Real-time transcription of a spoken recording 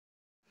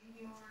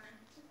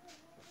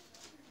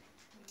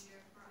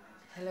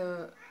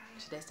Hello,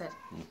 should I start?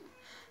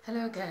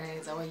 Hello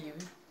guys, how are you?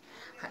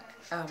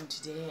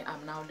 Today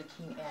I'm now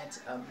looking at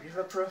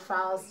river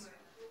profiles.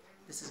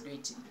 This is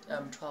grade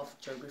 12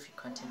 geography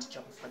content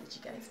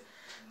geomorphology, guys.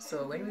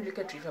 So when we look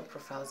at river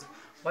profiles,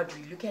 what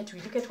do we look at? We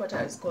look at what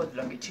is called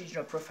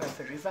longitudinal profile of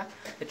a river,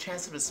 the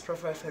transverse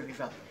profile of a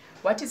river.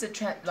 What is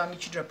a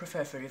longitudinal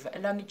profile of a river? A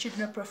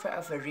longitudinal profile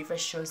of a river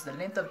shows the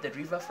length of the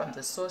river from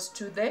the source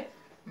to the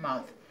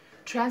mouth.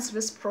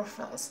 Transverse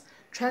profiles.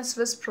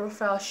 Transverse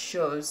profile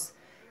shows,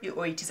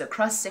 or it is a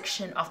cross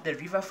section of the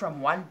river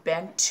from one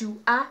bank to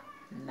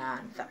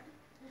another.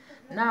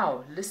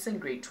 Now listen,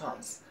 grade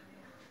 12s.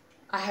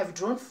 I have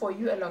drawn for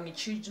you a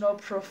longitudinal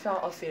profile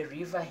of a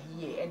river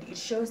here, and it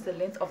shows the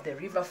length of the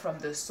river from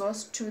the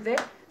source to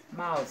the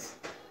mouth.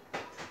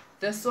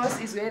 The source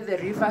is where the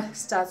river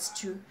starts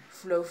to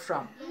flow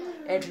from.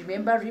 And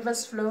remember,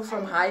 rivers flow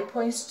from high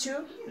points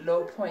to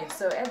low points.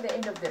 So at the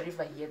end of the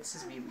river here, this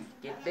is where we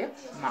get the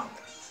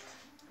mouth.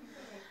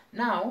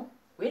 Now,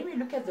 when we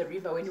look at the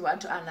river, when we want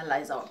to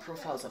analyze our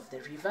profiles of the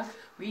river,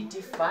 we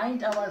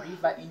divided our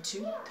river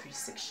into 3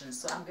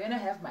 sections. So I'm going to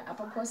have my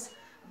upper course,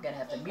 I'm going to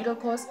have the middle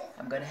course,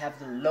 I'm going to have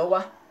the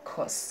lower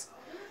course.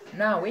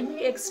 Now, when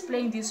you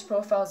explain these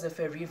profiles of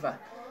a river,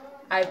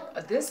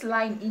 this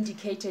line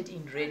indicated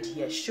in red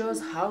here shows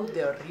how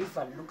the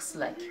river looks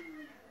like.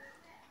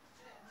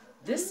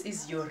 This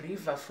is your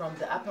river from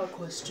the upper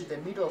course to the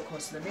middle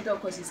course. The middle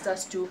course, it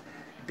starts to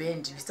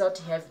bend. We start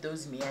to have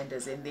those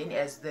meanders, and then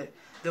as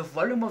the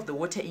volume of the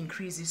water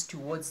increases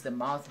towards the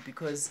mouth,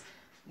 because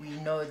we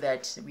know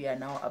that we are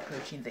now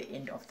approaching the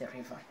end of the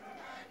river.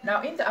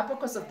 Now in the upper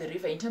course of the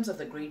river, in terms of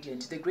the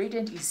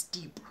gradient is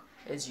steep,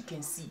 as you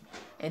can see.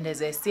 And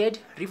as I said,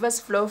 rivers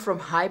flow from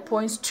high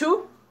points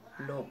to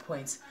low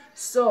points.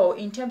 So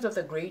in terms of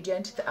the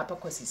gradient, the upper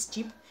course is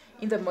steep.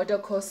 In the middle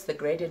course, the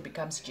gradient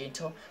becomes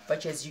gentle,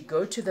 but as you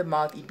go to the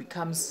mouth, it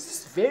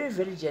becomes very,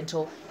 very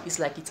gentle. It's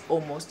like it's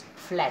almost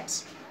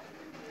flat.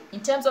 In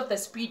terms of the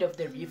speed of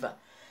the river,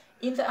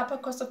 in the upper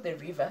course of the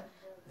river,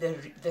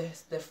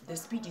 the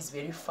speed is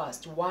very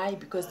fast. Why?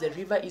 Because the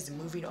river is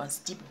moving on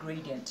steep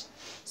gradient.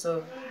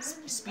 So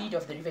speed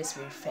of the river is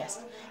very fast.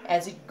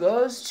 As it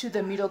goes to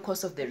the middle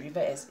course of the river,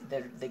 as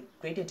the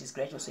gradient is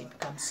gradual, so it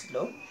becomes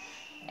slow.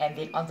 And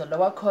then on the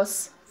lower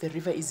course, the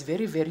river is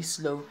very, very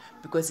slow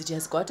because it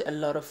has got a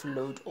lot of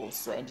load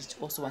also, and it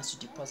also wants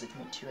to deposit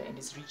material, and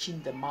it's reaching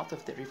the mouth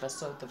of the river,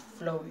 so the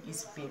flow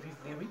is very,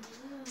 very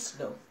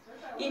slow.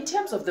 In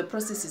terms of the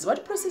processes,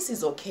 what process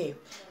is okay?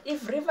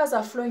 If rivers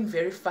are flowing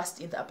very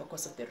fast in the upper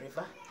course of the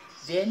river,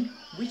 then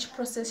which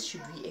process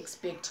should we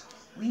expect?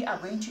 We are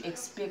going to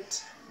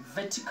expect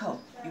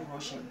vertical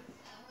erosion.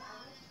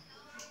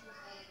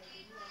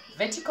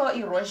 Vertical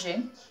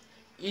erosion,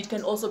 it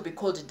can also be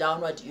called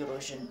downward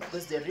erosion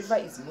because the river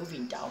is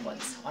moving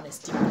downwards on a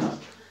steep grade.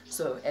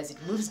 So as it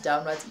moves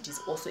downwards, it is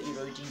also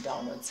eroding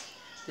downwards.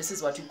 This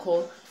is what we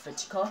call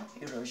vertical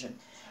erosion.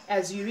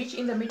 As you reach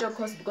in the middle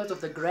course, because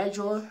of the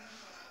gradual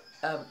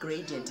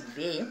gradient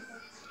there,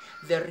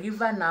 the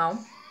river now,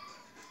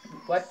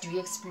 what do we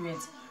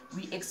experience?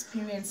 We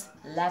experience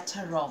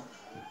lateral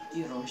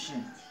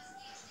erosion.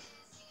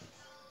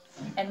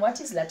 And what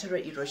is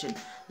lateral erosion?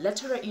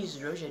 Lateral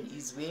erosion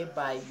is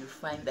whereby you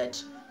find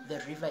that the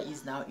river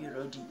is now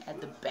eroding at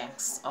the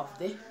banks of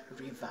the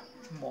river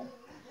more.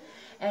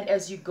 And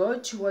as you go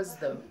towards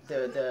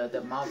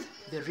the mouth,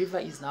 the river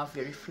is now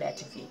very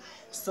flat there.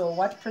 So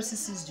what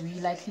processes do we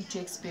likely to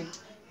expect?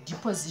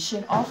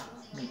 Deposition of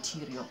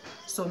material.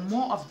 So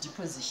more of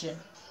deposition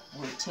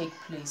will take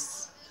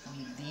place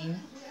within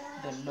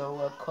the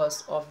lower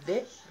course of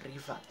the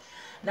river.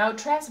 Now,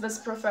 transverse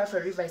profile of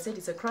a river, I said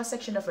it's a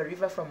cross-section of a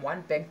river from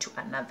one bank to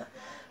another.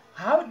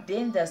 How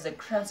then does the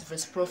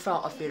transverse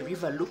profile of a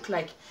river look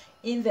like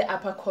in the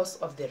upper course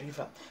of the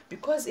river?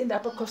 Because in the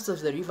upper course of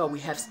the river,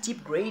 we have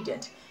steep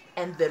gradient,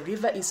 and the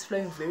river is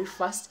flowing very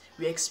fast.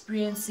 We're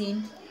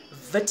experiencing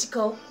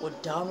vertical or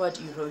downward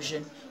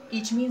erosion.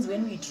 It means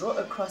when we draw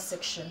a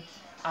cross-section,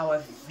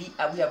 we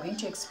are going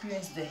to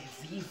experience the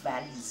V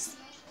valleys.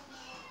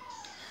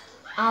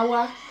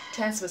 Our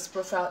transverse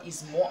profile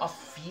is more of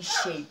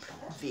V-shape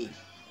there.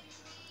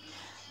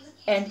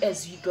 And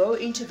as you go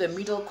into the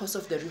middle course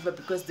of the river,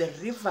 because the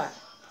river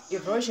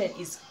erosion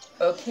is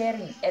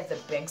occurring at the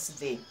banks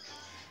there,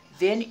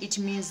 then it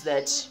means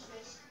that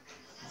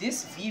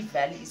this V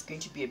valley is going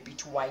to be a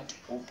bit wide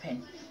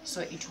open.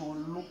 So it will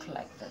look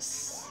like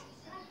this.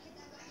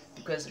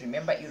 Because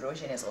remember,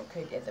 erosion has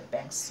occurred at the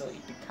banks, so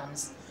it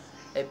becomes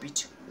a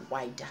bit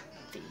wider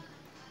there.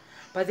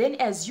 But then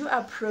as you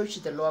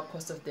approach the lower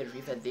course of the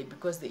river there,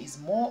 because there is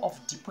more of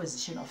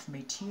deposition of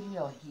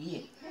material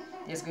here,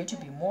 there's going to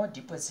be more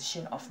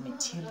deposition of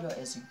material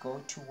as you go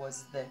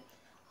towards the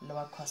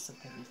lower course of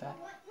the river.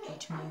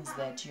 It means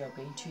that you are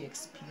going to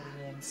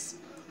experience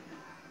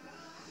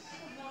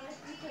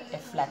a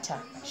flatter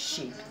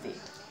shape there.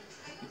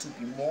 It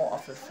will be more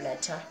of a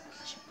flatter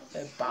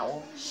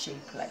bowl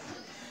shape like.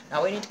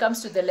 Now when it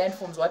comes to the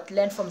landforms, what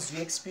landforms do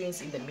we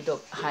experience in the middle,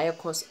 higher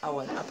course,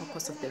 or upper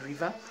course of the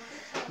river?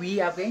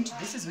 We are going to,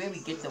 this is where we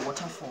get the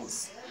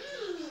waterfalls.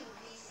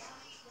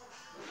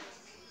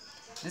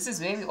 This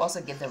is where we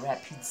also get the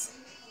rapids.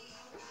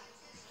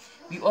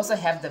 We also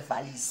have the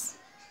valleys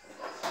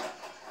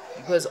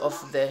because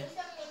of the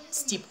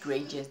steep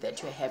gradients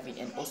that you're having,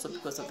 and also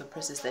because of the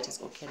process that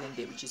is occurring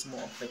there, which is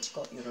more of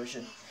vertical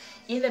erosion.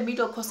 In the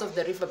middle course of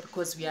the river,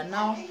 because we are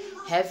now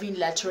having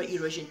lateral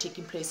erosion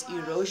taking place,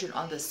 erosion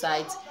on the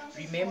sides.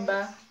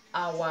 Remember,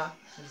 our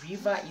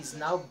river is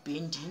now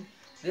bending.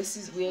 This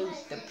is where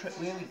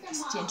we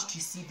tend to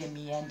see the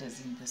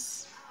meanders in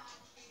this.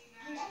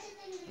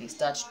 They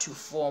start to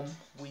form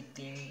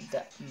within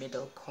the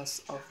middle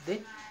course of the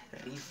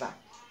river.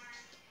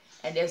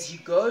 And as you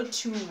go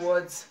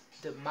towards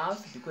the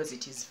mouth, because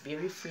it is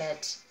very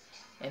flat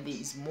and there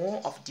is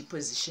more of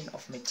deposition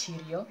of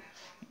material,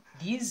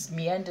 these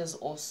meanders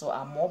also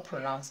are more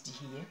pronounced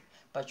here,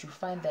 but you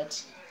find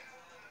that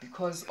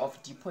because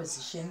of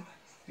deposition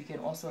we can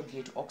also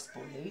get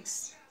oxbow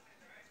lakes.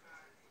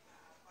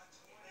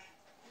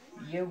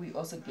 Here we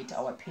also get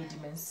our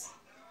pediments.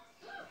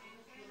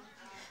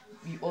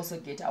 We also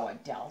get our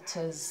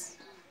deltas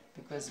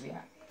because we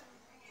are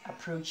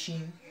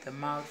approaching the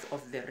mouth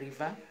of the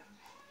river.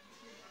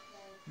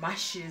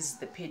 Marshes,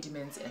 the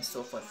pediments, and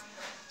so forth.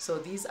 So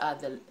this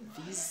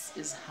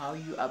is how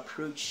you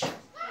approach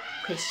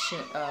question.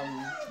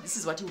 This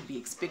is what will be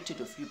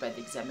expected of you by the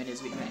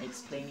examiners when you are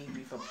explaining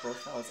river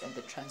profiles and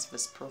the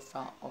transverse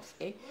profile of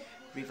a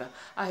river.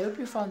 I hope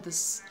you found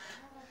this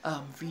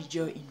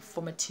video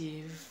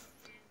informative.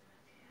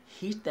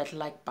 Hit that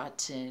like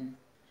button,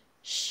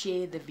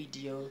 share the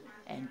video,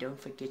 and don't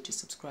forget to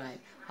subscribe.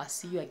 I'll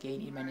see you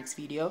again in my next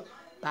video.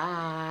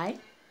 Bye.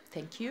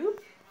 Thank you.